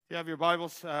If you have your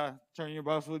Bibles, turn your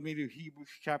Bibles with me to Hebrews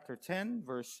chapter 10,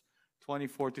 verse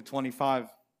 24 to 25.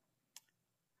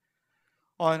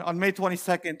 On May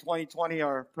 22nd, 2020,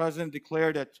 our president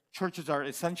declared that churches are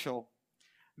essential.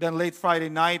 Then late Friday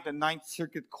night, the Ninth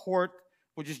Circuit Court,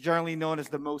 which is generally known as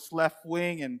the most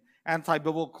left-wing and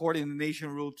anti-biblical court in the nation,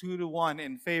 ruled 2-1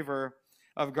 in favor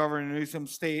of Governor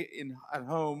Newsom's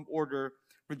stay-at-home order,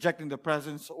 rejecting the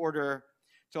president's order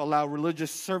to allow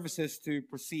religious services to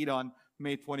proceed on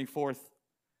May 24th.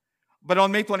 But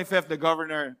on May 25th, the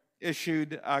governor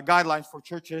issued guidelines for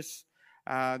churches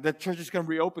that churches can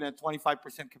reopen at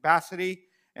 25% capacity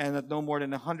and at no more than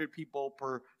 100 people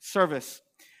per service.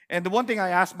 And the one thing I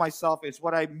asked myself is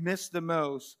what I missed the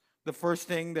most. The first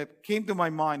thing that came to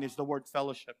my mind is the word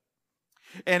fellowship.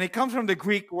 And it comes from the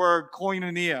Greek word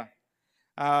koinonia.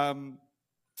 And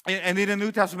in the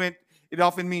New Testament, it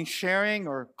often means sharing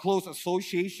or close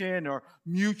association or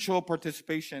mutual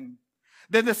participation.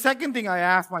 Then the second thing I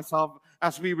asked myself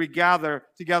as we regather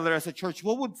together as a church,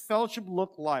 what would fellowship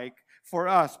look like for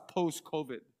us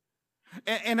post-COVID?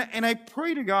 And I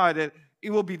pray to God that it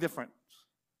will be different.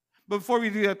 But before we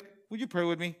do that, would you pray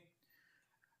with me?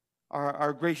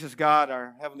 Our gracious God,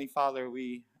 our Heavenly Father,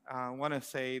 we want to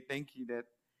say thank you that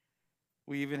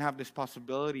we even have this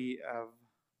possibility of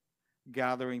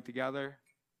gathering together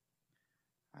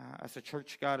as a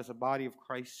church, God, as a body of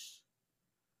Christ.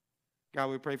 God,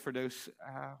 we pray for those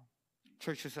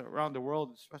churches around the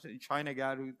world, especially in China,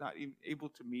 God, who's not even able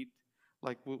to meet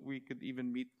like we could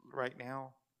even meet right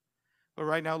now. But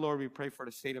right now, Lord, we pray for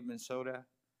the state of Minnesota.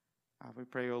 We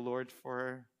pray, oh Lord,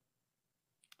 for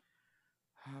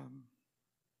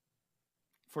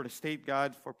the state,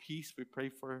 God, for peace. We pray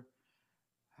for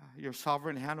your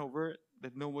sovereign hand over it,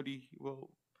 that nobody will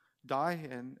die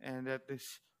and that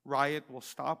this riot will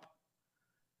stop.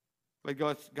 But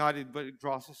God, it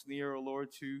draws us near, O Lord,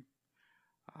 to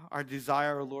our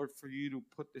desire, O Lord, for you to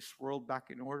put this world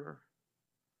back in order.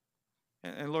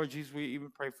 And Lord Jesus, we even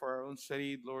pray for our own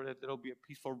city, Lord, that there will be a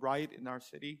peaceful riot in our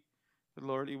city. But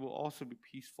Lord, it will also be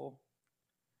peaceful.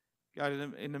 God,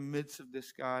 in the midst of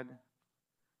this, God,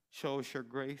 show us your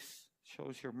grace,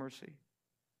 show us your mercy.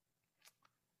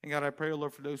 And God, I pray, O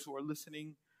Lord, for those who are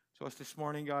listening to us this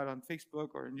morning, God, on Facebook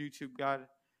or on YouTube, God, I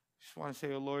just want to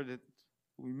say, O Lord, that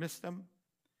we miss them,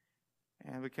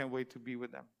 and we can't wait to be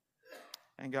with them.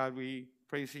 And God, we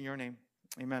praise in your name.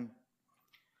 Amen.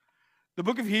 The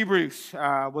book of Hebrews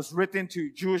was written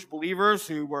to Jewish believers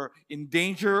who were in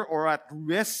danger or at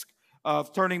risk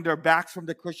of turning their backs from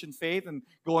the Christian faith and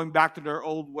going back to their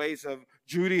old ways of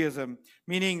Judaism,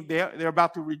 meaning they're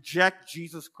about to reject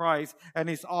Jesus Christ and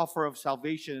his offer of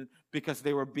salvation because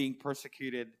they were being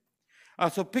persecuted.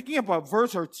 So picking up a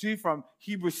verse or two from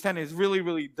Hebrews 10 is really,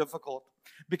 really difficult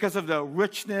because of the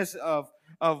richness of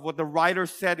what the writer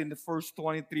said in the first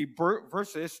 23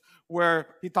 verses, where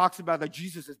he talks about that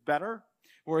Jesus is better,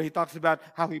 where he talks about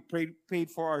how he paid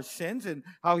for our sins and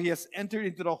how he has entered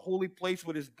into the holy place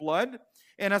with his blood.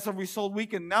 And as a result, we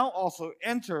can now also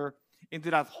enter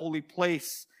into that holy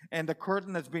place. And the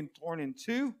curtain has been torn in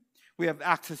two. We have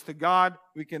access to God.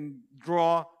 We can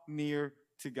draw near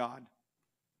to God.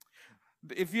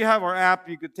 If you have our app,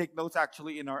 you could take notes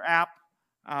actually in our app.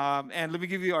 And let me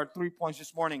give you our 3 points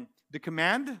this morning. The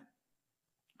command,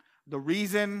 the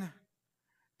reason,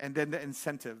 and then the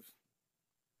incentive.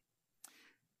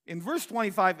 In verse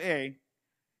 25a,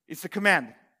 it's a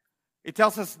command. It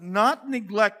tells us not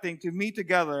neglecting to meet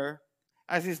together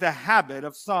as is the habit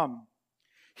of some.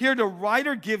 Here the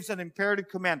writer gives an imperative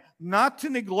command not to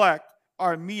neglect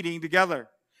our meeting together.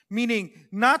 Meaning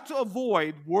not to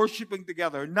avoid worshiping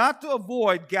together, not to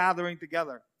avoid gathering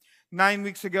together. 9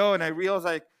 weeks ago, and I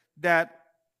realized that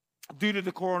due to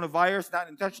the coronavirus, not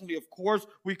intentionally, of course,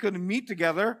 we couldn't meet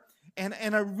together. And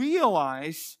I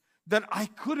realized that I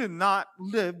could not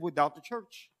live without the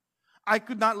church. I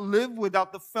could not live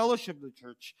without the fellowship of the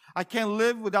church. I can't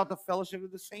live without the fellowship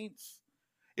of the saints.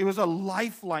 It was a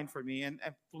lifeline for me, and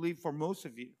I believe for most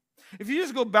of you. If you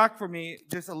just go back for me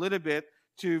just a little bit,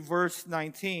 to verse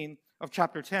 19 of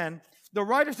chapter 10, the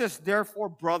writer says, therefore,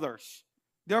 brothers.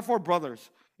 Therefore,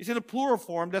 brothers. It's in a plural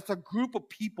form. That's a group of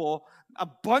people, a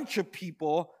bunch of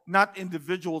people, not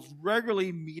individuals,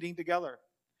 regularly meeting together.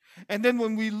 And then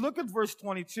when we look at verse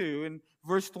 22 and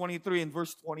verse 23 and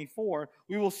verse 24,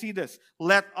 we will see this.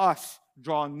 Let us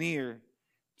draw near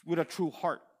with a true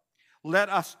heart. Let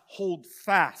us hold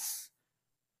fast.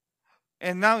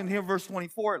 And now in here, verse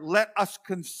 24, let us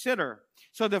consider.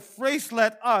 So the phrase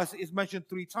let us is mentioned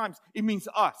 3 times. It means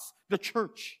us, the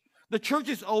church. The church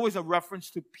is always a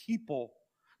reference to people,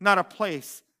 not a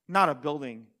place, not a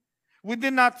building. We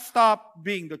did not stop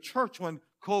being the church when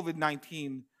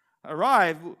COVID-19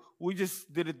 arrived, we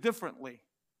just did it differently.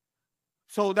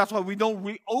 So that's why we don't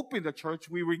reopen the church,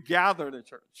 we regather the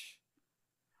church.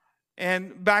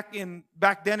 And back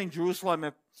then in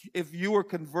Jerusalem, if you were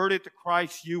converted to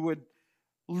Christ, you would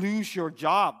lose your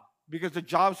job because the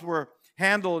jobs were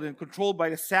handled and controlled by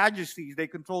the Sadducees. They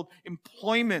controlled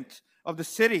employment of the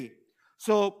city.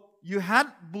 So you had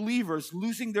believers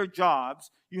losing their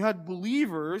jobs. You had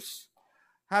believers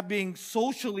being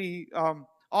socially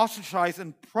ostracized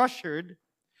and pressured.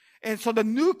 And so the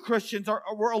new Christians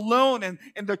were alone, and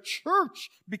the church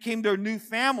became their new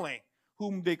family,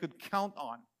 whom they could count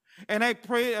on. And I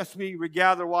pray as we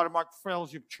regather Watermark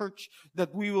Fellowship Church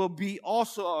that we will be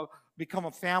also become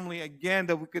a family again,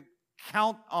 that we could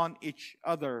count on each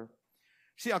other.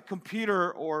 See, a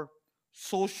computer or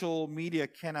social media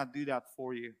cannot do that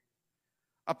for you.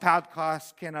 A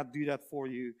podcast cannot do that for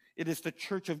you. It is the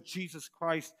Church of Jesus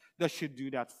Christ that should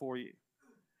do that for you.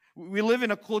 We live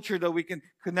in a culture that we can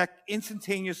connect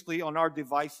instantaneously on our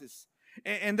devices.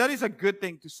 And that is a good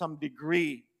thing to some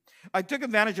degree. I took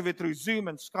advantage of it through Zoom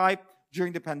and Skype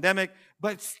during the pandemic,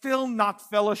 but it's still not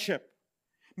fellowship.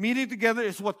 Meeting together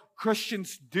is what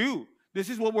Christians do. This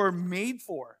is what we're made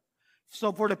for.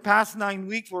 So for the past 9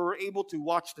 weeks, we were able to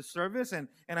watch the service, and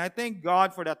I thank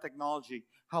God for that technology.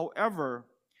 However,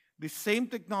 the same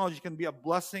technology can be a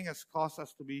blessing as cause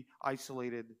us to be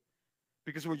isolated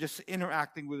because we're just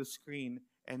interacting with a screen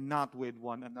and not with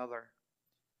one another.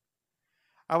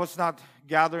 I was not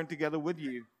gathering together with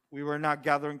you. We were not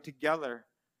gathering together.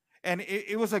 And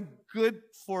it was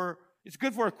it's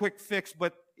good for a quick fix,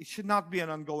 but it should not be an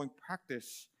ongoing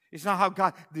practice. It's not how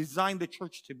God designed the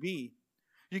church to be.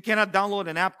 You cannot download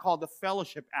an app called the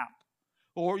Fellowship app.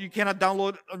 Or you cannot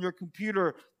download on your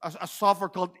computer a software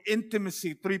called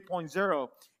Intimacy 3.0.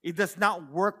 It does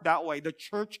not work that way. The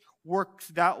church works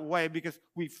that way because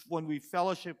when we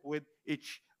fellowship with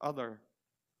each other.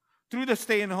 Through the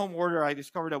stay-in-home order, I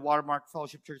discovered that Watermark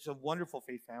Fellowship Church is a wonderful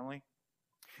faith family.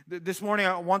 This morning,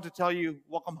 I want to tell you,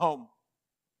 welcome home.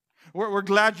 We're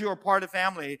glad you are part of the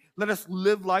family. Let us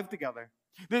live life together.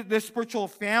 This spiritual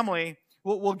family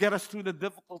will get us through the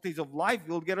difficulties of life.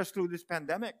 It will get us through this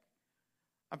pandemic.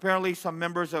 Apparently, some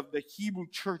members of the Hebrew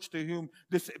church to whom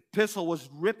this epistle was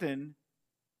written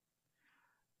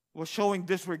was showing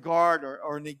disregard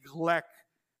or neglect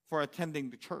for attending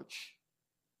the church.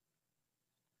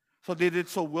 So they did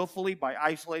so willfully by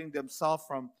isolating themselves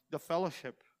from the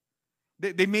fellowship.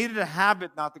 They made it a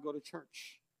habit not to go to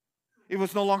church. It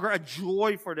was no longer a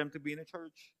joy for them to be in a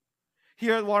church.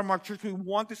 Here at Watermark Church, we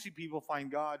want to see people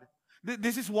find God.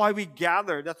 This is why we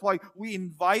gather. That's why we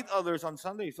invite others on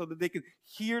Sunday so that they can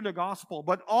hear the gospel,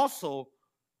 but also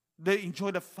they enjoy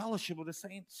the fellowship of the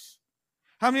saints.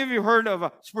 How many of you heard of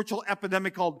a spiritual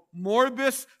epidemic called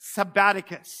morbus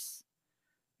sabbaticus?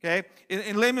 Okay,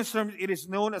 in layman's terms, it is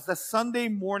known as the Sunday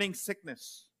morning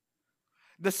sickness.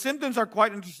 The symptoms are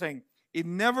quite interesting. It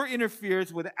never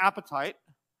interferes with appetite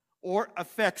or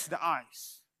affects the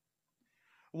eyes.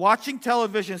 Watching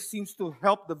television seems to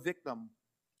help the victim.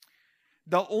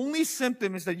 The only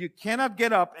symptom is that you cannot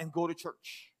get up and go to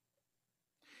church.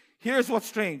 Here's what's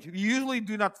strange. You usually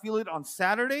do not feel it on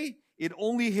Saturday. It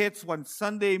only hits when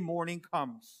Sunday morning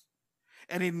comes.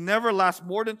 And it never lasts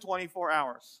more than 24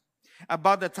 hours.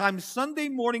 About the time Sunday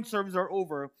morning services are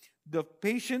over, the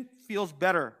patient feels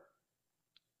better.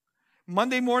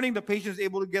 Monday morning, the patient is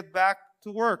able to get back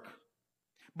to work.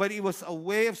 But it was a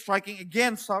way of striking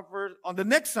again suffered on the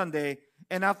next Sunday,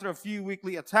 and after a few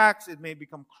weekly attacks, it may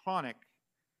become chronic.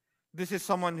 This is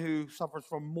someone who suffers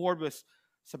from morbus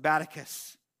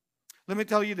sabbaticus. Let me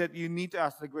tell you that you need to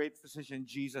ask the great physician,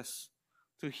 Jesus,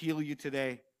 to heal you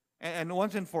today. And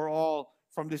once and for all,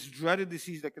 from this dreaded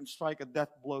disease that can strike a death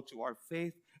blow to our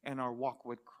faith and our walk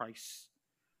with Christ.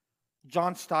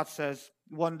 John Stott says,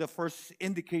 one of the first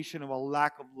indication of a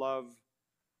lack of love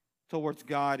towards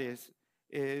God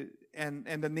and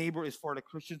the neighbor is for the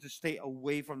Christian to stay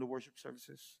away from the worship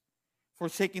services,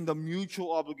 forsaking the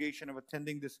mutual obligation of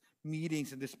attending these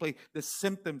meetings and display the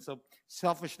symptoms of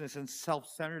selfishness and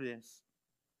self-centeredness.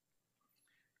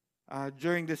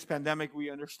 During this pandemic, we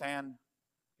understand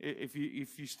if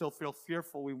you still feel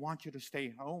fearful, we want you to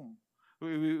stay home.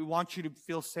 We want you to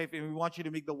feel safe, and we want you to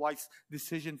make the wise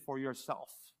decision for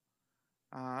yourself.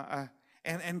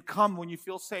 And come when you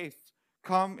feel safe.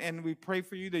 Come, and we pray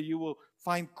for you that you will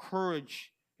find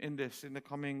courage in this in the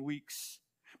coming weeks.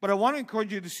 But I want to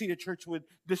encourage you to see the church with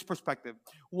this perspective.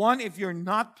 One, if you're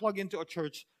not plugged into a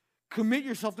church, commit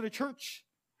yourself to the church.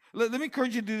 Let me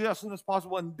encourage you to do that as soon as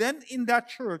possible. And then in that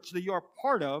church that you are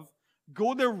part of,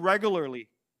 go there regularly.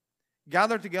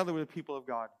 Gather together with the people of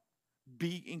God.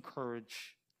 Be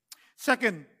encouraged.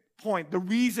 Second, point, the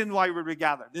reason why we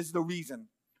gather. This is the reason.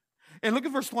 And look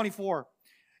at verse 24.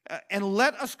 And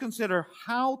let us consider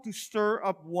how to stir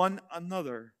up one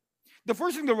another. The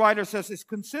first thing the writer says is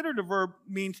consider. The verb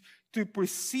means to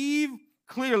perceive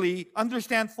clearly,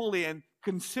 understand fully, and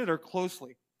consider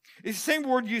closely. It's the same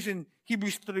word used in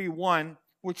Hebrews 3:1,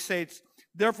 which states,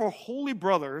 therefore, holy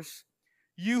brothers,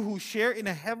 you who share in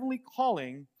a heavenly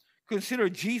calling, consider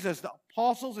Jesus the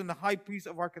apostles and the high priest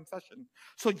of our confession.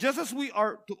 So just as we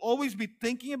are to always be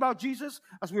thinking about Jesus,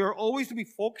 as we are always to be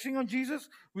focusing on Jesus,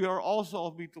 we are also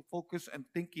to be to focus and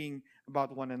thinking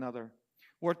about one another.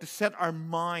 We're to set our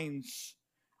minds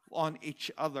on each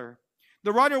other.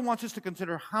 The writer wants us to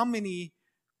consider how many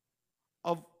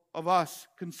of us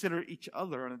consider each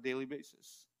other on a daily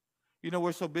basis. You know,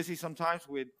 we're so busy sometimes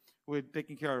with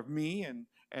taking care of me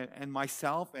and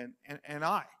myself and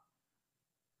I.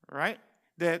 Right?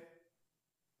 That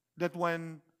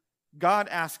when God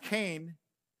asked Cain,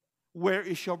 where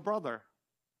is your brother?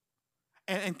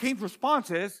 And Cain's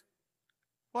response is,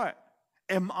 what?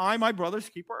 Am I my brother's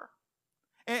keeper?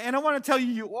 And I want to tell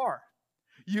you, you are.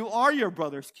 You are your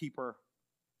brother's keeper.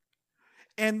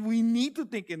 And we need to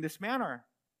think in this manner.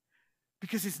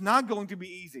 Because it's not going to be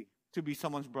easy to be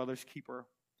someone's brother's keeper.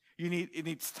 It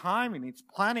needs time, it needs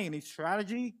planning, it needs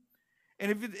strategy.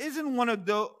 And if it isn't one of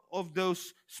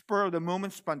those spur of the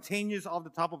moment, spontaneous off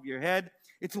the top of your head,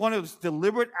 it's one of those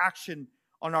deliberate action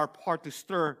on our part to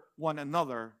stir one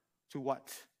another to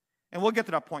what? And we'll get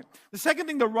to that point. The second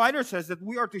thing the writer says that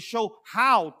we are to show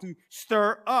how to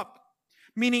stir up.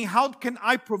 Meaning, how can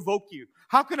I provoke you?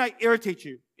 How can I irritate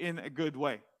you in a good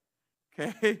way?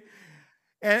 Okay?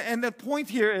 And the point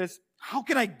here is, how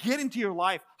can I get into your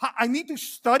life? I need to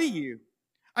study you.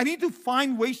 I need to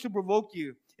find ways to provoke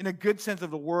you in a good sense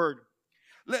of the word.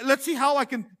 Let's see how I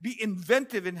can be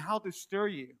inventive in how to stir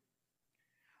you.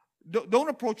 Don't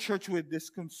approach church with this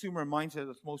consumer mindset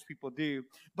as most people do,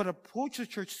 but approach the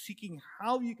church seeking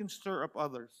how you can stir up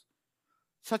others.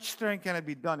 Such stirring cannot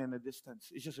be done in a distance.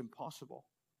 It's just impossible.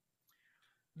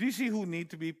 Do you see who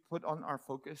need to be put on our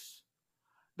focus?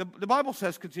 The Bible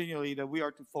says continually that we are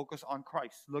to focus on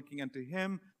Christ, looking unto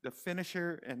Him, the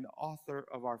finisher and the author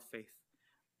of our faith.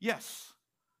 Yes,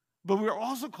 but we are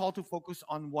also called to focus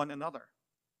on one another.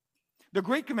 The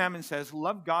Great Commandment says,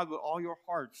 love God with all your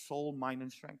heart, soul, mind,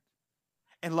 and strength,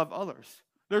 and love others.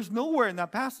 There's nowhere in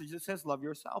that passage that says love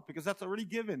yourself, because that's already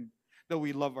given that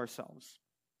we love ourselves.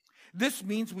 This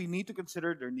means we need to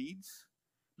consider their needs,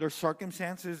 their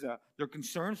circumstances, their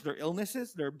concerns, their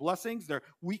illnesses, their blessings, their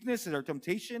weaknesses, their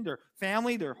temptation, their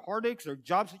family, their heartaches, their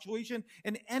job situation,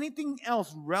 and anything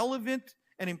else relevant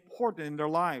and important in their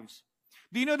lives.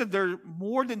 Do you know that there are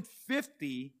more than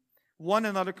 50 one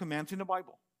another commands in the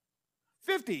Bible?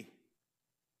 50.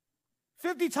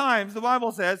 50 times the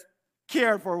Bible says,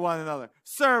 care for one another,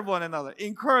 serve one another,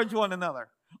 encourage one another.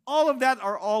 All of that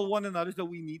are all one another's that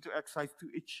we need to exercise to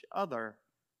each other.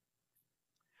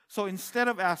 So instead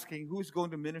of asking who's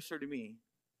going to minister to me,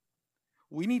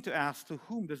 we need to ask, to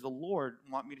whom does the Lord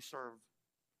want me to serve?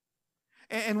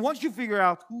 And once you figure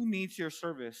out who needs your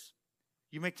service,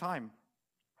 you make time.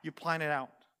 You plan it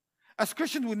out. As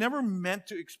Christians, we're never meant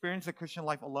to experience the Christian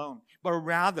life alone, but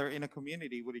rather in a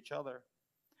community with each other.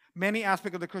 Many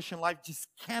aspects of the Christian life just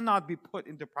cannot be put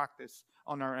into practice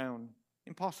on our own.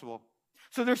 Impossible.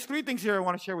 So there's 3 things here I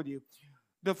want to share with you.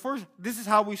 The first, this is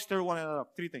how we stir one another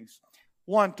up. 3 things.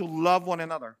 1, to love one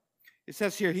another. It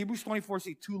says here, Hebrews 24,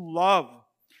 to love.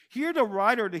 Here the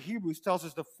writer of the Hebrews tells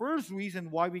us the first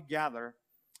reason why we gather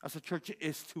as a church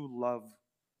is to love.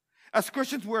 As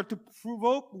Christians, we are to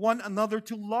provoke one another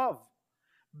to love.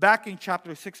 Back in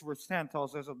chapter 6, verse 10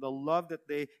 tells us of the love that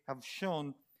they have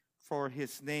shown for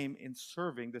His name in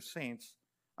serving the saints,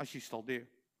 as you still do.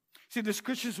 See, these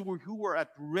Christians who were at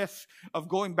risk of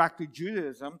going back to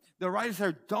Judaism, the writer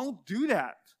said, don't do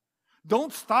that.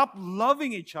 Don't stop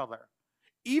loving each other,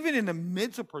 even in the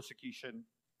midst of persecution.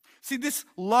 See, this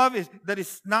love that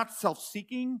is not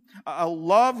self-seeking, a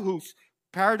love whose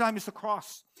paradigm is the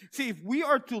cross. See, if we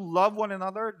are to love one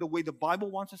another the way the Bible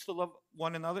wants us to love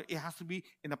one another, it has to be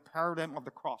in the paradigm of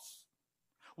the cross.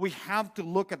 We have to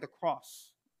look at the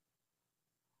cross.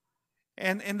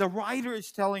 And the writer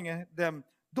is telling them,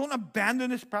 don't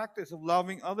abandon this practice of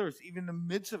loving others, even in the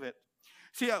midst of it.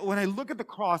 See, when I look at the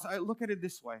cross, I look at it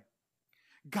this way.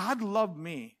 God loved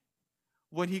me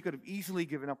when He could have easily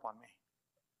given up on me.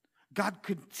 God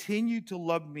continued to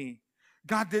love me.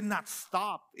 God did not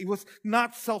stop. It was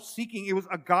not self-seeking. It was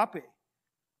agape.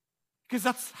 Because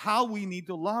that's how we need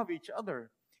to love each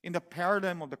other, in the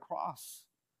paradigm of the cross.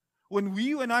 When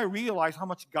you and I realize how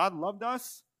much God loved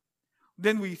us,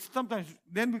 then we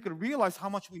could realize how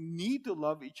much we need to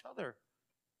love each other.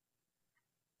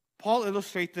 Paul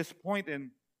illustrates this point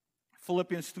in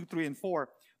Philippians 2, 3, and 4.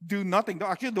 Do nothing.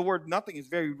 Actually, the word nothing is a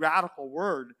very radical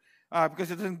word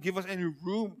because it doesn't give us any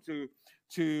room to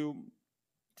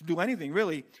do anything,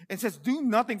 really. It says, do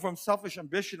nothing from selfish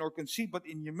ambition or conceit, but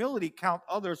in humility count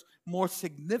others more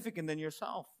significant than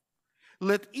yourself.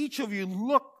 Let each of you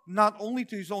look not only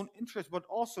to his own interest, but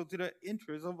also to the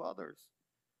interest of others.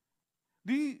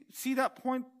 Do you see that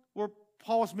point where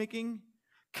Paul was making?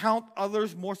 Count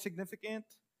others more significant?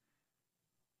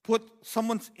 Put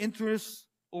someone's interest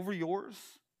over yours?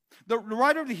 The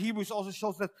writer of the Hebrews also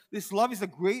shows that this love is the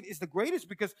greatest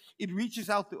because it reaches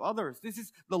out to others. This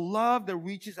is the love that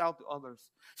reaches out to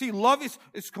others. See, love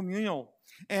is communal.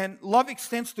 And love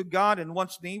extends to God and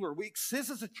one's neighbor. We exist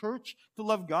as a church to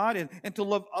love God and to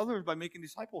love others by making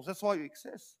disciples. That's why we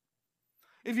exist.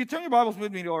 If you turn your Bibles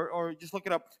with me or just look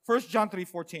it up, 1 John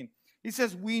 3:14. It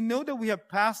says, we know that we have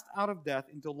passed out of death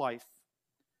into life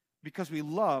because we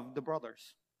love the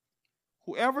brothers.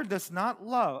 Whoever does not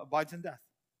love abides in death.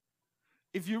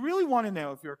 If you really want to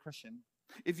know if you're a Christian,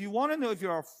 if you want to know if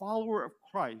you're a follower of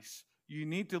Christ, you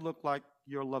need to look like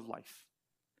your love life.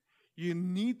 You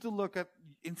need to look at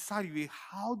inside of you,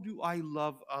 how do I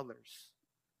love others?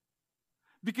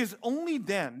 Because only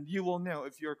then you will know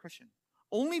if you're a Christian.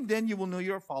 Only then you will know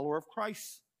you're a follower of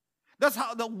Christ. That's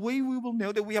how the way we will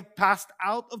know that we have passed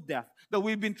out of death, that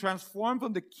we've been transformed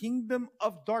from the kingdom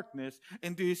of darkness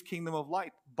into his kingdom of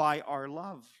light by our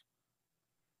love.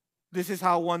 This is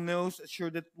how one knows, sure,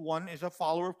 that one is a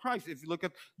follower of Christ. If you look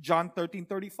at John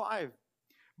 13:35,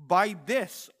 by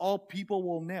this all people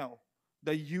will know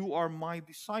that you are my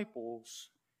disciples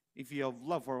if you have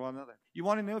love for one another. You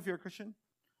want to know if you're a Christian?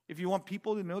 If you want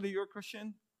people to know that you're a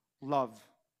Christian, love.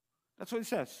 That's what it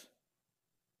says.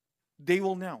 They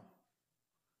will know.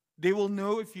 They will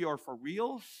know if you are for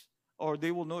reals or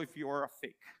they will know if you are a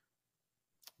fake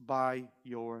by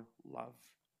your love.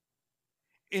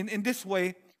 In this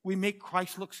way, we make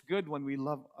Christ looks good when we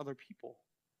love other people.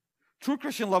 True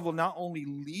Christian love will not only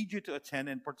lead you to attend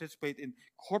and participate in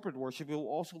corporate worship, it will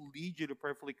also lead you to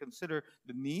prayerfully consider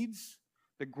the needs,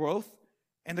 the growth,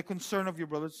 and the concern of your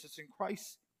brothers and sisters in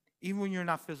Christ, even when you're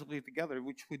not physically together,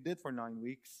 which we did for 9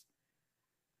 weeks.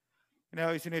 You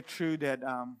know, isn't it true that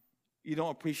you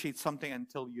don't appreciate something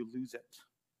until you lose it?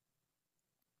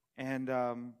 And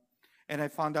I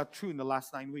found that true in the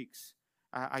last 9 weeks.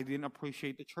 I didn't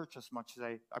appreciate the church as much as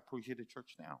I appreciate the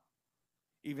church now,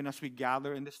 even as we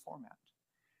gather in this format.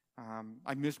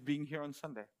 I miss being here on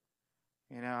Sunday.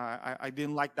 You know, I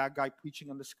didn't like that guy preaching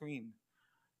on the screen.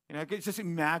 You know, just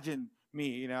imagine me.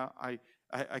 You know,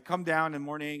 I come down in the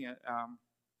morning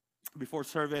before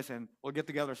service, and we'll get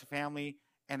together as a family,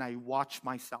 and I watch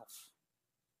myself.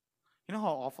 You know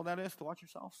how awful that is to watch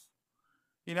yourself?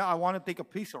 You know, I want to take a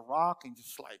piece of rock and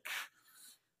just like,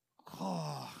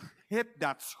 hit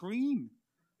that screen.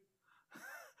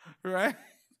 Right?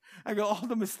 I go, all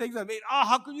the mistakes I made.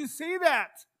 How could you say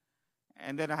that?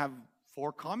 And then I have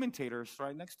 4 commentators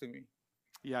right next to me.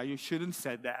 Yeah, you shouldn't have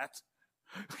said that.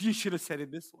 You should have said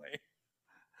it this way.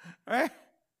 Right?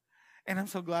 And I'm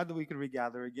so glad that we could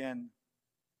regather again.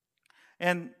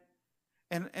 And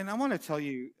I want to tell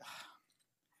you,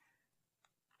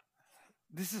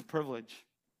 this is a privilege.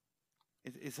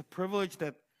 It's a privilege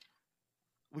that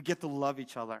we get to love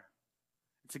each other.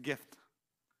 It's a gift.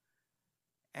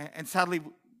 And sadly,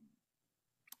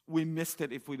 we missed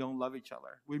it if we don't love each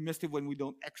other. We missed it when we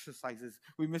don't exercise this.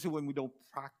 We miss it when we don't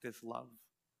practice love.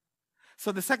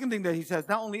 So the second thing that he says,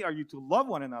 not only are you to love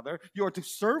one another, you are to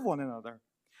serve one another.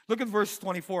 Look at verse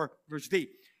 24, verse D.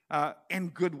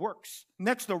 And good works.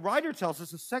 Next, the writer tells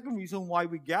us the second reason why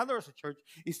we gather as a church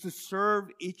is to serve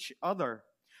each other.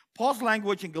 Paul's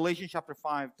language in Galatians chapter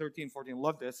 5, 13, 14,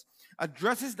 love this,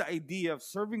 addresses the idea of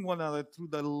serving one another through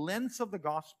the lens of the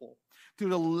gospel. Through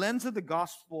the lens of the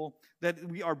gospel that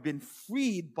we are been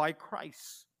freed by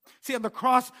Christ. See, on the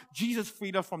cross, Jesus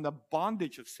freed us from the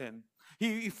bondage of sin.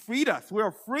 He freed us. We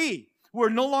are free. We're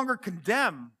no longer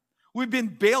condemned. We've been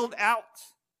bailed out.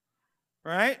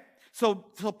 Right? So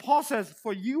Paul says,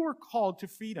 for you were called to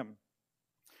freedom.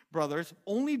 Brothers,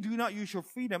 only do not use your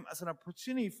freedom as an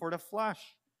opportunity for the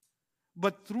flesh,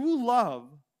 but through love,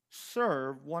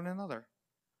 serve one another.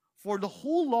 For the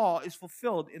whole law is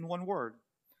fulfilled in one word.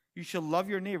 You shall love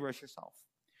your neighbor as yourself.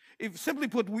 If simply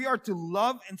put, we are to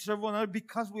love and serve one another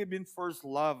because we have been first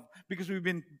loved, because we've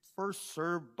been first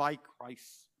served by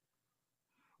Christ.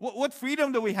 What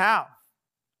freedom do we have?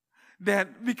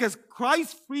 That because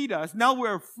Christ freed us, now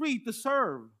we're free to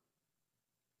serve.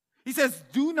 He says,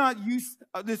 do not use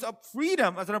this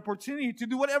freedom as an opportunity to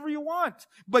do whatever you want,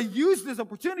 but use this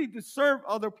opportunity to serve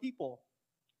other people.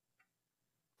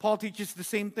 Paul teaches the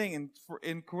same thing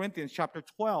in Corinthians chapter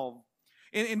 12.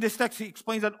 In this text, he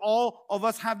explains that all of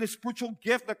us have this spiritual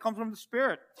gift that comes from the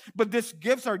Spirit. But these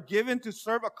gifts are given to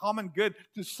serve a common good,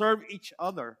 to serve each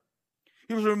other.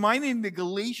 He was reminding the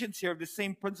Galatians here of the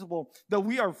same principle, that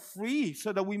we are free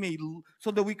so that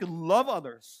we can love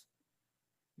others.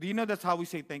 Do you know that's how we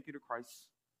say thank you to Christ?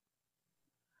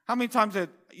 How many times have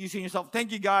you seen yourself,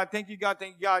 thank you, God, thank you, God,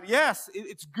 thank you, God? Yes,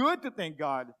 it's good to thank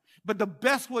God. But the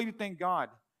best way to thank God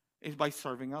is by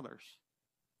serving others.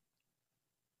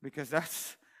 Because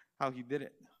that's how he did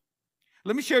it.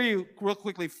 Let me share you real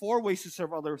quickly 4 ways to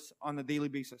serve others on a daily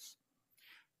basis.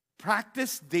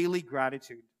 Practice daily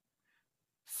gratitude.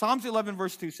 Psalms 11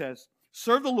 verse 2 says,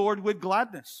 serve the Lord with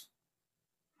gladness.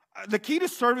 The key to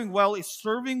serving well is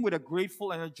serving with a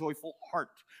grateful and a joyful heart.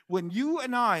 When you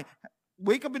and I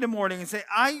wake up in the morning and say,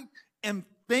 I am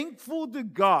thankful to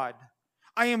God,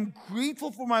 I am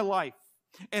grateful for my life,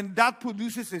 and that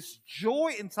produces this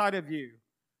joy inside of you,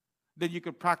 then you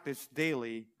can practice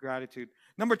daily gratitude.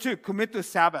 Number 2, commit to a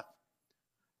Sabbath.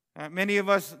 Many of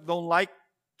us don't like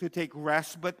to take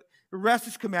rest, but rest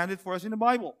is commanded for us in the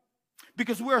Bible.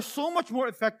 Because we are so much more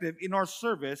effective in our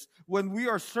service when we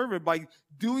are served by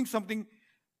doing something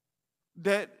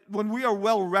that when we are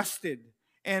well rested.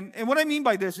 And what I mean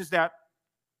by this is that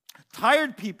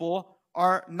tired people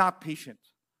are not patient.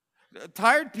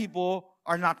 Tired people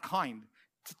are not kind.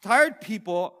 Tired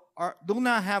people do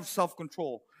not have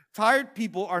self-control. Tired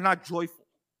people are not joyful.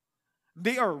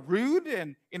 They are rude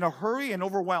and in a hurry and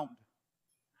overwhelmed.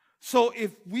 So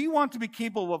if we want to be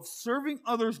capable of serving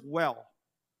others well,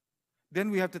 then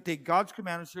we have to take God's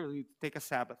command seriously, to take a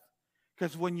Sabbath.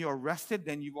 Because when you are rested,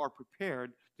 then you are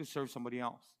prepared to serve somebody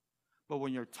else. But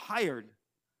when you're tired,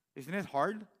 isn't it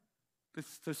hard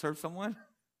to serve someone?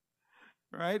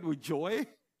 Right? With joy?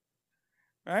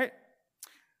 Right?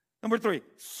 Number 3,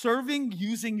 serving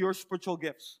using your spiritual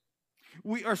gifts.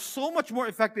 We are so much more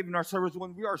effective in our service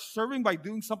when we are serving by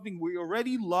doing something we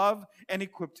already love and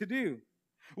equipped to do.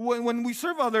 When we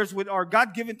serve others with our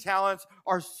God-given talents,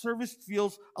 our service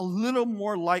feels a little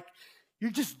more like you're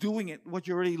just doing it, what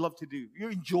you already love to do.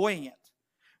 You're enjoying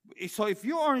it. So if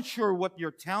you aren't sure what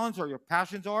your talents or your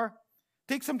passions are,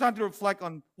 take some time to reflect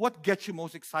on what gets you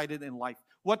most excited in life,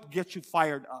 what gets you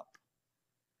fired up.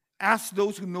 Ask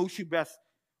those who know you best,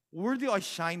 where do I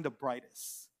shine the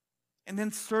brightest? And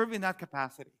then serve in that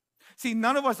capacity. See,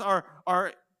 none of us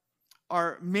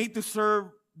are made to serve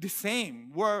the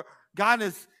same. God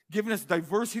has given us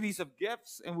diversities of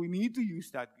gifts, and we need to use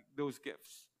those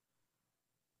gifts.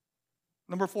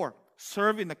 Number 4,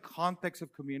 serve in the context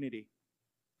of community.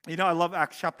 You know, I love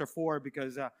Acts chapter 4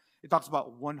 because it talks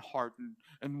about one heart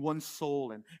and one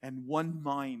soul and one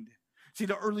mind. See,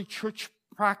 the early church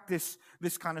practiced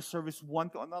this kind of service one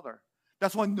to another.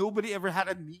 That's why nobody ever had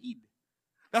a need.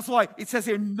 That's why it says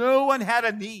here, no one had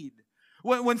a need.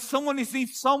 When someone is in need,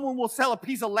 someone will sell a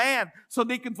piece of land so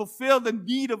they can fulfill the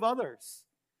need of others.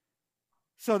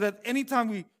 So that anytime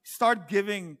we start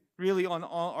giving really on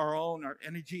our own, our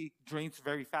energy drains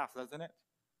very fast, doesn't it?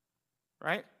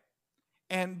 Right?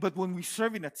 But when we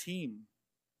serve in a team,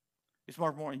 it's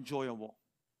much more enjoyable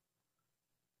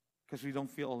because we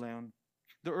don't feel alone.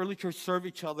 The early church served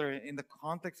each other in the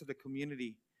context of the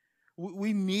community.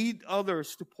 We need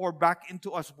others to pour back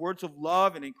into us words of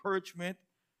love and encouragement.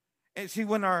 And see,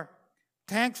 when our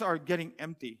tanks are getting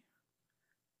empty,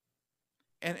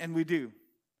 and we do,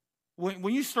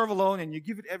 when you serve alone and you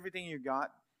give it everything you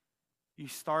got, you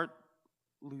start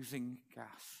losing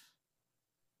gas.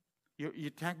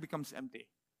 Your tank becomes empty.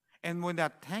 And when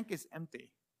that tank is empty,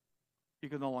 you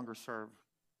can no longer serve.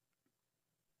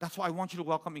 That's why I want you to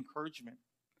welcome encouragement,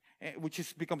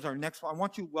 which becomes our next one. I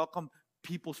want you to welcome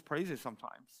people's praises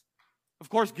sometimes. Of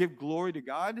course, give glory to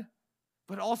God,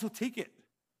 but also take it.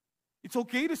 It's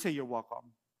okay to say you're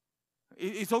welcome.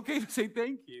 It's okay to say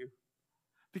thank you,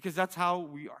 because that's how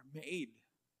we are made.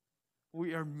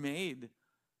 We are made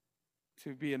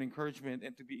to be an encouragement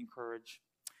and to be encouraged.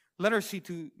 Letter C,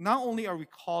 not only are we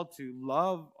called to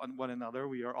love on one another,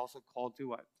 we are also called to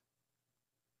what?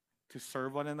 To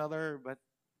serve one another, but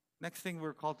next thing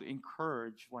we're called to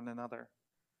encourage one another.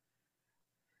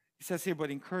 It says here, but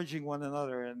encouraging one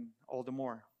another and all the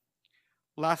more.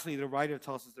 Lastly, the writer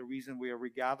tells us the reason we are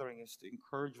regathering is to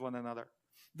encourage one another.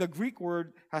 The Greek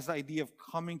word has the idea of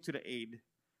coming to the aid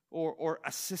or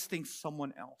assisting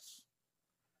someone else.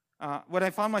 When I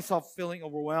find myself feeling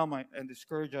overwhelmed and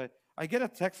discouraged, I get a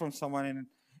text from someone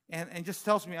and just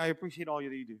tells me, I appreciate all that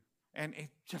you do. And it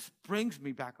just brings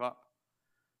me back up.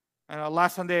 And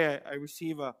last Sunday, I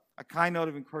received a kind note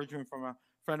of encouragement from a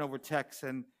friend over text.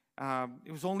 And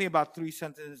it was only about 3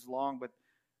 sentences long, but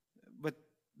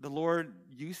the Lord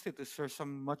used it to stir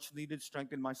some much needed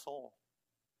strength in my soul.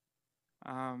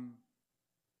 And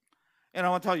I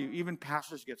want to tell you, even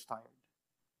pastors gets tired.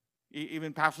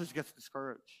 Even pastors gets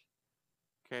discouraged.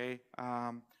 Okay?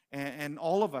 And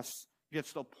all of us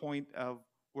gets to a point of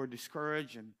we're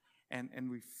discouraged and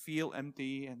we feel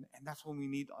empty, and that's when we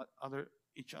need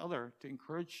each other to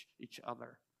encourage each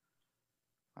other.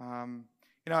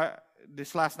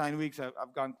 This last 9 weeks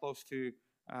I've gone close to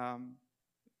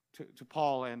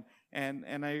Paul,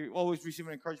 and I always receive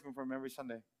an encouragement from him every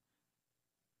Sunday.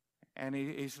 And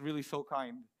he's really so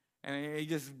kind, and he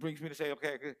just brings me to say,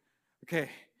 okay,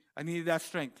 I needed that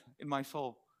strength in my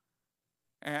soul.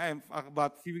 And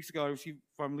about a few weeks ago, I received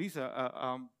from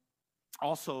Lisa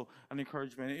also an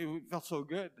encouragement. It felt so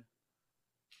good.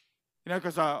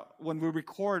 Because when we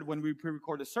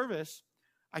pre-record the service,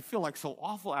 I feel like so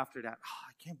awful after that. Oh,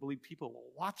 I can't believe people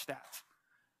will watch that.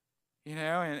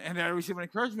 And I received an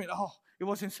encouragement. Oh, it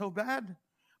wasn't so bad.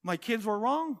 My kids were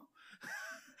wrong.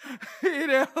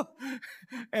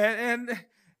 And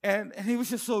it was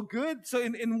just so good. So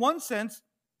in one sense,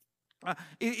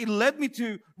 it led me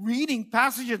to reading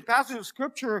passages of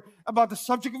Scripture about the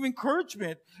subject of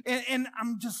encouragement. And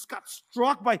I'm just got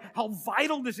struck by how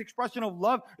vital this expression of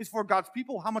love is for God's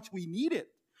people, how much we need it.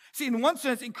 See, in one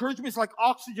sense, encouragement is like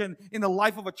oxygen in the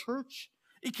life of a church.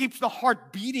 It keeps the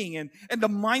heart beating and the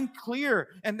mind clear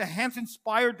and the hands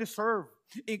inspired to serve.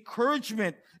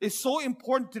 Encouragement is so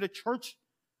important to the church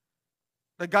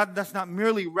that God does not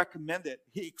merely recommend it,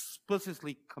 He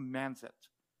explicitly commands it.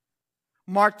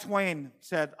 Mark Twain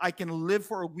said, I can live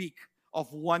for a week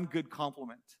of one good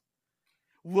compliment.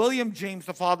 William James,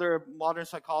 the father of modern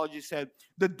psychology, said,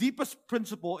 the deepest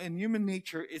principle in human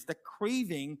nature is the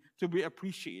craving to be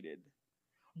appreciated.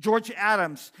 George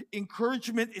Adams,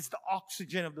 encouragement is the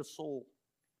oxygen of the soul.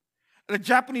 The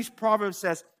Japanese proverb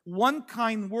says, one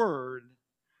kind word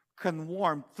can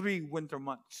warm 3 winter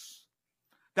months.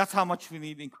 That's how much we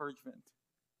need encouragement.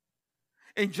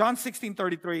 In John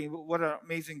 16:33, what an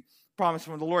amazing promise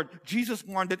from the Lord. Jesus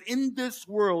warned that in this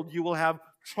world you will have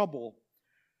trouble,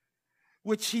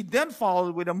 which he then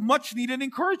followed with a much needed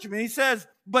encouragement. He says,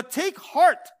 but take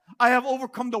heart, I have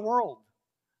overcome the world.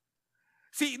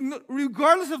 See,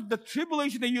 regardless of the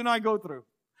tribulation that you and I go through,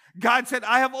 God said,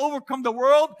 I have overcome the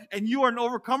world, and you are an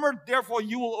overcomer, therefore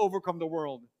you will overcome the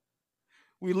world.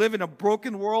 We live in a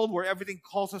broken world where everything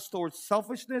calls us towards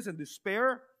selfishness and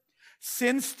despair.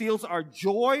 Sin steals our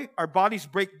joy, our bodies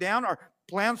break down, our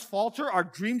plans falter, our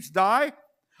dreams die,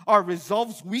 our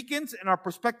resolves weakens, and our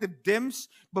perspective dims,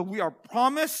 but we are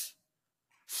promised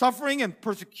suffering and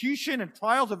persecution and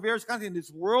trials of various kinds in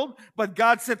this world. But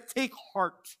God said, take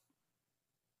heart,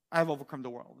 I have overcome the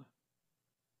world.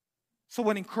 So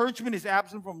when encouragement is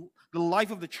absent from the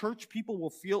life of the church, people will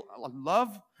feel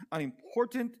unloved,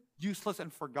 unimportant, useless,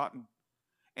 and forgotten.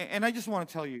 And I just want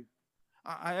to tell you,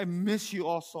 I miss you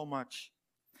all so much.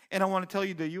 And I want to tell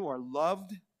you that you are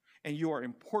loved, and you are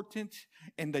important,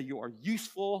 and that you are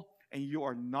useful, and you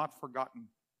are not forgotten.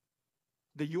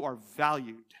 That you are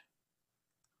valued,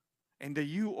 and that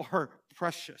you are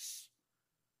precious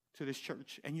to this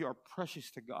church, and you are precious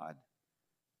to God.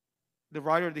 The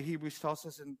writer of the Hebrews tells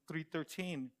us in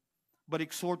 3:13, but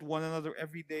exhort one another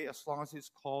every day as long as it's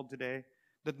called today,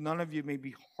 that none of you may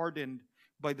be hardened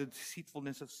by the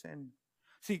deceitfulness of sin.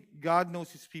 See, God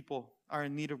knows His people are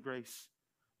in need of grace.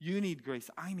 You need grace.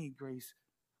 I need grace.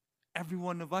 Every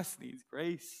one of us needs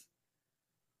grace.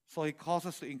 So He calls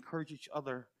us to encourage each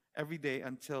other every day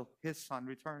until His Son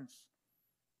returns.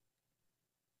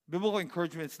 Biblical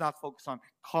encouragement is not focused on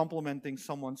complimenting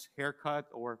someone's haircut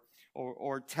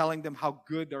or telling them how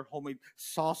good their homemade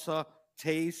salsa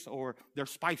tastes or their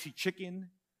spicy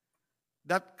chicken.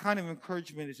 That kind of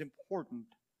encouragement is important.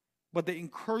 But the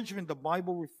encouragement the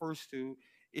Bible refers to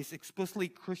is explicitly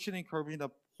Christian encouragement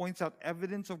that points out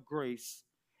evidence of grace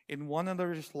in one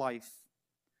another's life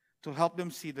to help them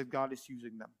see that God is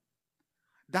using them.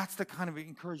 That's the kind of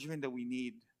encouragement that we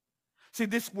need. See,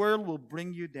 this world will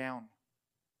bring you down.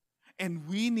 And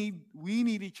we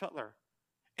need each other.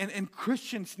 And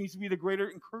Christians need to be the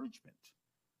greater encouragement.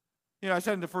 I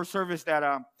said in the first service that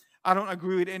I don't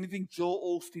agree with anything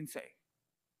Joel Osteen say.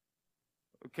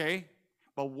 Okay?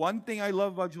 But one thing I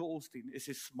love about Joel Osteen is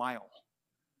his smile.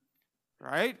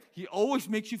 Right? He always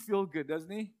makes you feel good,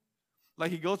 doesn't he?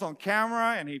 Like he goes on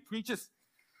camera and he preaches.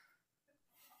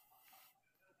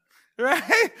 Right?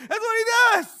 That's what he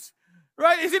does.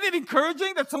 Right? Isn't it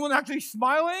encouraging that someone actually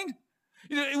smiling?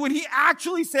 When he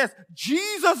actually says,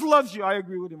 Jesus loves you, I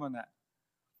agree with him on that.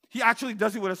 He actually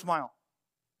does it with a smile.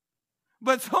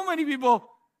 But so many people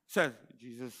say,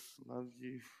 Jesus loves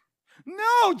you.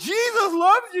 No, Jesus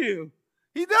loves you.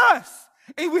 He does.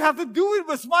 And we have to do it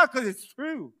with a smile because it's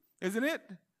true, isn't it?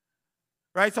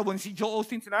 Right? So when you see Joel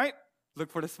Osteen tonight,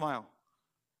 look for the smile.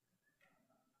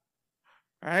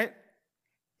 Right?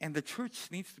 And the church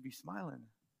needs to be smiling.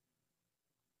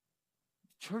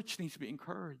 The church needs to be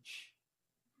encouraged.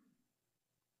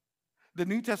 The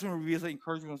New Testament reveals that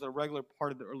encouragement was a regular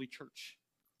part of the early church.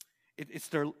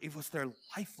 It was their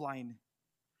lifeline.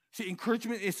 See,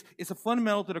 encouragement is a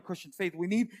fundamental to the Christian faith. We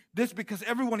need this because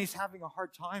everyone is having a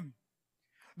hard time.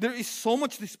 There is so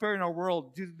much despair in our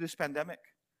world due to this pandemic.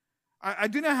 I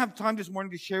do not have time this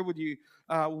morning to share with you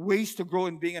ways to grow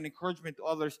in being an encouragement to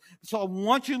others. So I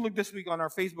want you to look this week on our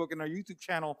Facebook and our YouTube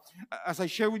channel as I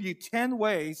share with you 10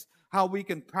 ways how we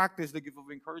can practice the gift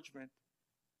of encouragement.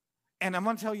 And I'm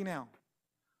going to tell you now,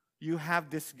 you have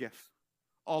this gift,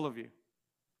 all of you.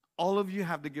 All of you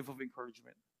have the gift of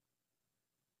encouragement.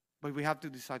 But we have to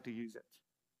decide to use it.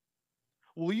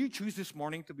 Will you choose this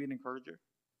morning to be an encourager?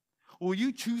 Will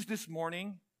you choose this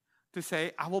morning to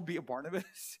say, I will be a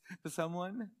Barnabas to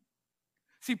someone?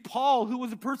 See, Paul, who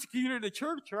was a persecutor of the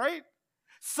church, right?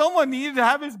 Someone needed to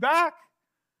have his back.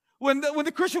 When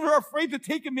the Christians were afraid to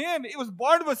take him in, it was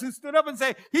Barnabas who stood up and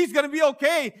said, he's going to be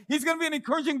okay. He's going to be an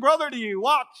encouraging brother to you.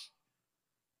 Watch.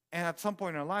 And at some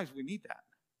point in our lives, we need that.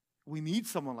 We need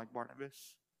someone like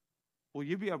Barnabas. Will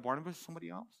you be a Barnabas to somebody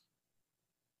else?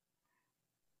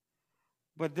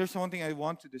 But there's one thing I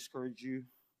want to discourage you.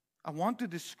 I want to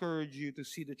discourage you to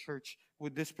see the church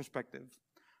with this perspective.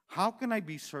 How can I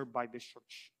be served by this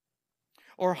church?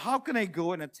 Or how can I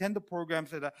go and attend the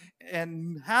programs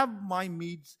and have my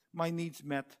needs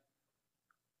met?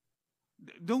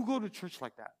 Don't go to church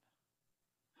like that.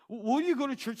 Will you go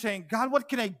to church saying, God, what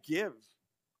can I give?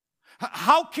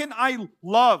 How can I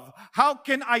love? How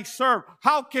can I serve?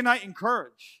 How can I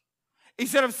encourage?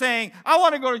 Instead of saying, I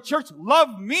want to go to church,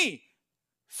 love me,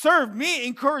 serve me,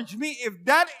 encourage me. If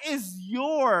that is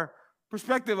your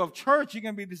perspective of church, you're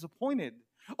going to be disappointed.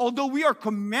 Although we are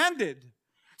commanded.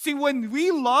 See, when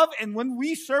we love and when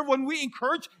we serve, when we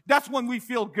encourage, that's when we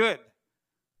feel good.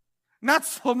 Not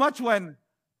so much when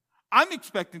I'm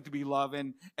expecting to be loved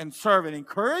and serve and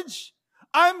encourage.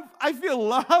 I feel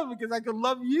love because I can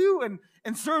love you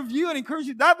and serve you and encourage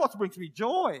you. That's what brings me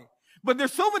joy. But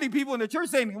there's so many people in the church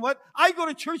saying, what? I go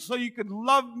to church so you can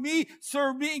love me,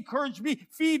 serve me, encourage me,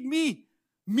 feed me,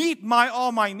 meet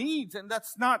all my needs. And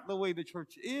that's not the way the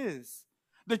church is.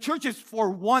 The church is for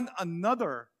one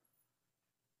another,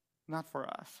 not for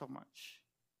us so much.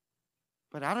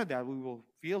 But out of that, we will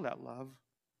feel that love.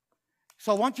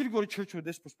 So I want you to go to church with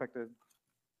this perspective.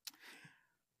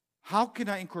 How can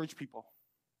I encourage people?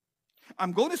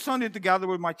 I'm going to Sunday to gather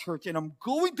with my church, and I'm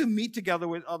going to meet together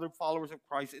with other followers of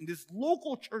Christ in this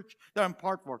local church that I'm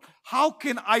part for. How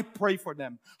can I pray for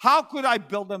them? How could I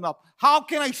build them up? How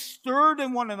can I stir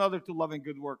them one another to love and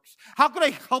good works? How can I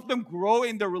help them grow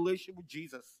in their relationship with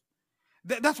Jesus?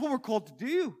 That's what we're called to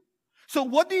do. So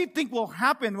what do you think will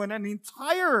happen when an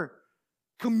entire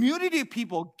community of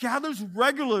people gathers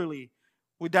regularly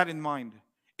with that in mind?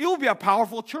 It will be a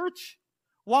powerful church.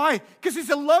 Why? Because it's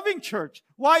a loving church.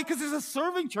 Why? Because it's a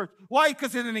serving church. Why?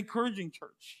 Because it's an encouraging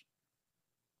church.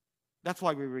 That's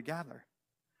why we regather.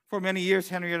 For many years,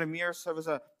 Henrietta Mears served as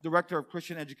a director of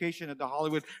Christian education at the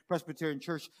Hollywood Presbyterian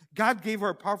Church. God gave her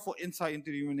a powerful insight into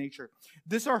the human nature.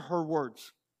 These are her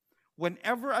words.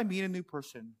 Whenever I meet a new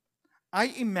person, I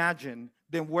imagine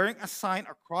them wearing a sign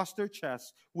across their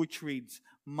chest which reads,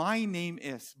 "My name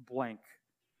is blank.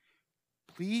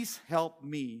 Please help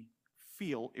me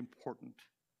feel important."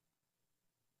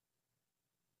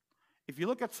 If you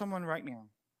look at someone right now,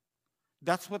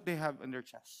 that's what they have in their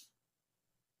chest.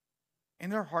 In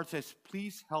their heart says,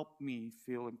 please help me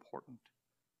feel important.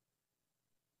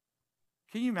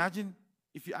 Can you imagine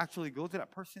if you actually go to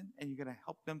that person and you're going to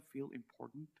help them feel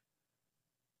important?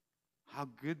 How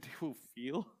good they will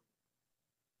feel?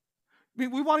 I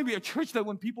mean, we want to be a church that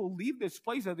when people leave this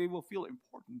place, that they will feel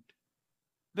important.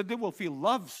 That they will feel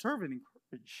loved, served, and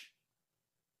encouraged.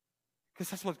 Because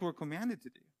that's what we're commanded to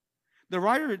do. The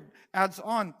writer adds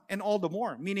on, and all the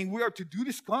more, meaning we are to do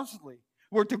this constantly.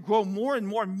 We're to grow more and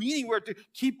more, meaning we're to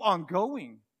keep on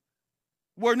going.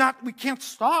 We can't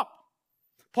stop.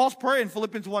 Paul's prayer in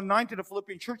Philippians 1:9 to the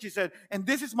Philippian church, he said, and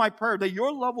this is my prayer, that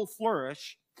your love will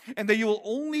flourish, and that you will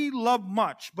only love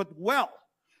much, but well.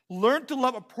 Learn to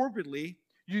love appropriately.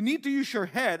 You need to use your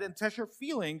head and test your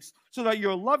feelings so that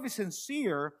your love is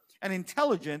sincere and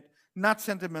intelligent, not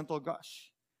sentimental gush.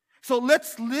 So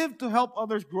let's live to help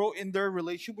others grow in their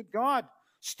relationship with God.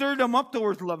 Stir them up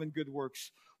towards love and good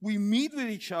works. We meet with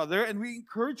each other and we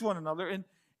encourage one another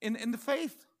in the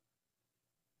faith.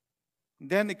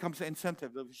 Then it comes to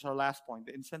incentive, which is our last point,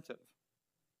 the incentive.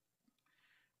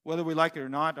 Whether we like it or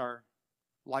not, our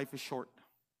life is short.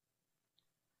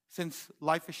 Since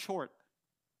life is short,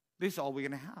 this is all we're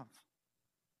going to have.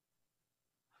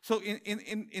 So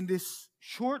in this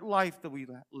short life that we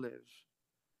live,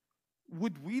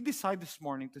 would we decide this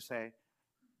morning to say,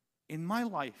 in my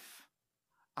life,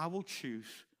 I will choose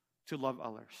to love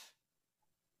others.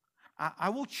 I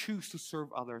will choose to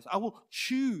serve others. I will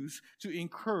choose to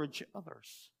encourage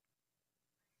others.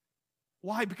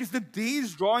 Why? Because the day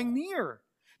is drawing near.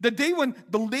 The day when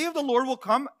the day of the Lord will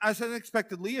come as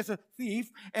unexpectedly as a thief,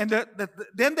 and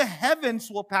then the heavens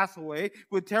will pass away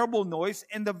with terrible noise,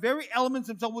 and the very elements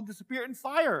themselves will disappear in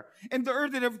fire, and the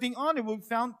earth and everything on it will be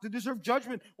found to deserve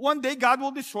judgment. One day God will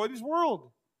destroy this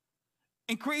world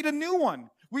and create a new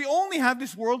one. We only have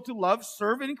this world to love,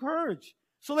 serve, and encourage.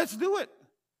 So let's do it.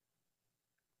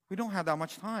 We don't have that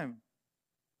much time.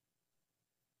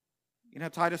 You know,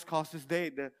 Titus calls this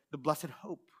day the blessed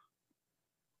hope.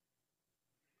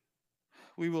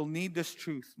 We will need this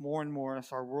truth more and more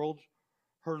as our world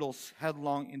hurtles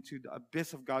headlong into the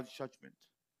abyss of God's judgment.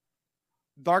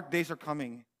 Dark days are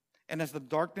coming, and as the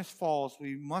darkness falls,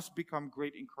 we must become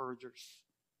great encouragers.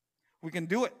 We can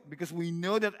do it because we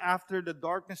know that after the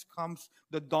darkness comes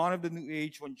the dawn of the new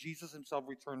age when Jesus himself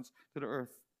returns to the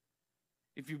earth.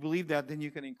 If you believe that, then you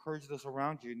can encourage those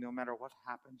around you no matter what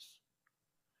happens.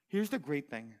 Here's the great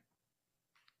thing.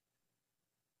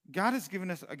 God has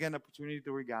given us, again, opportunity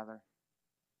to regather.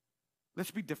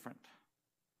 Let's be different.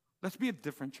 Let's be a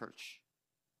different church.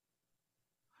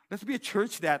 Let's be a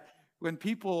church that when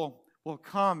people will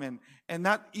come, and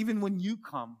not even when you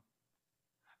come,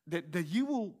 that you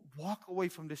will walk away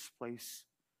from this place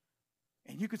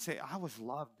and you could say, I was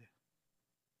loved,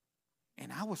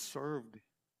 and I was served,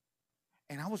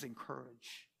 and I was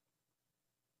encouraged.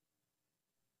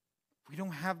 We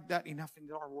don't have that enough in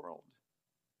our world.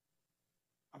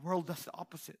 Our world does the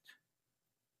opposite.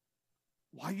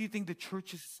 Why do you think the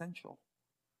church is essential?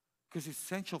 Because it's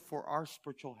essential for our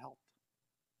spiritual health.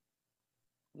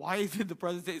 Why is it the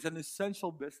President say it's an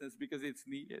essential business? Because it's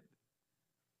needed.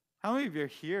 How many of you are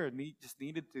here just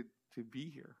needed to be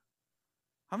here?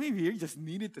 How many of you just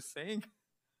needed to sing?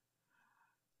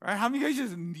 Right? How many of you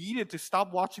just needed to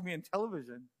stop watching me on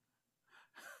television?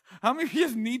 How many of you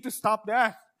just need to stop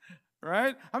that?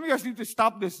 Right? How many of you guys need to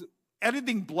stop this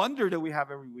editing blunder that we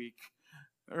have every week?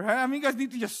 Right? How many of you guys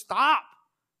need to just stop?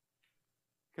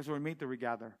 Because we're made to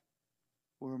regather.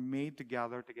 We're made to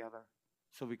gather together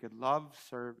so we could love,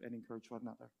 serve, and encourage one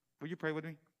another. Will you pray with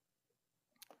me?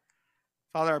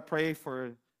 Father, I pray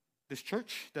for this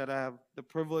church that I have the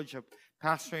privilege of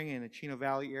pastoring in the Chino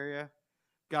Valley area.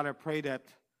 God, I pray that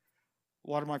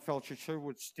Watermark Fellowship Church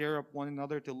would stir up one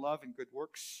another to love and good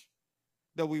works,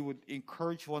 that we would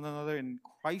encourage one another in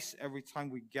Christ every time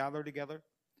we gather together.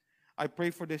 I pray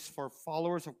for this for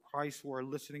followers of Christ who are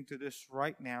listening to this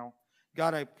right now.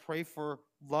 God, I pray for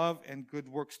love and good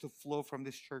works to flow from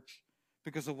this church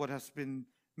because of what has been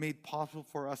made possible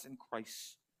for us in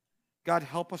Christ. God,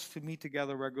 help us to meet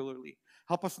together regularly.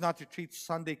 Help us not to treat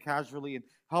Sunday casually, and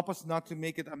help us not to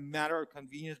make it a matter of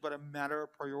convenience, but a matter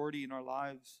of priority in our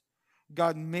lives.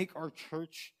 God, make our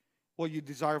church what you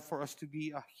desire for us to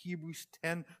be, a Hebrews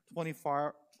 10,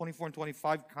 24 and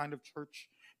 25 kind of church,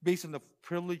 based on the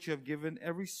privilege you have given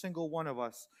every single one of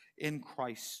us in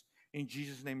Christ. In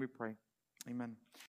Jesus' name we pray. Amen.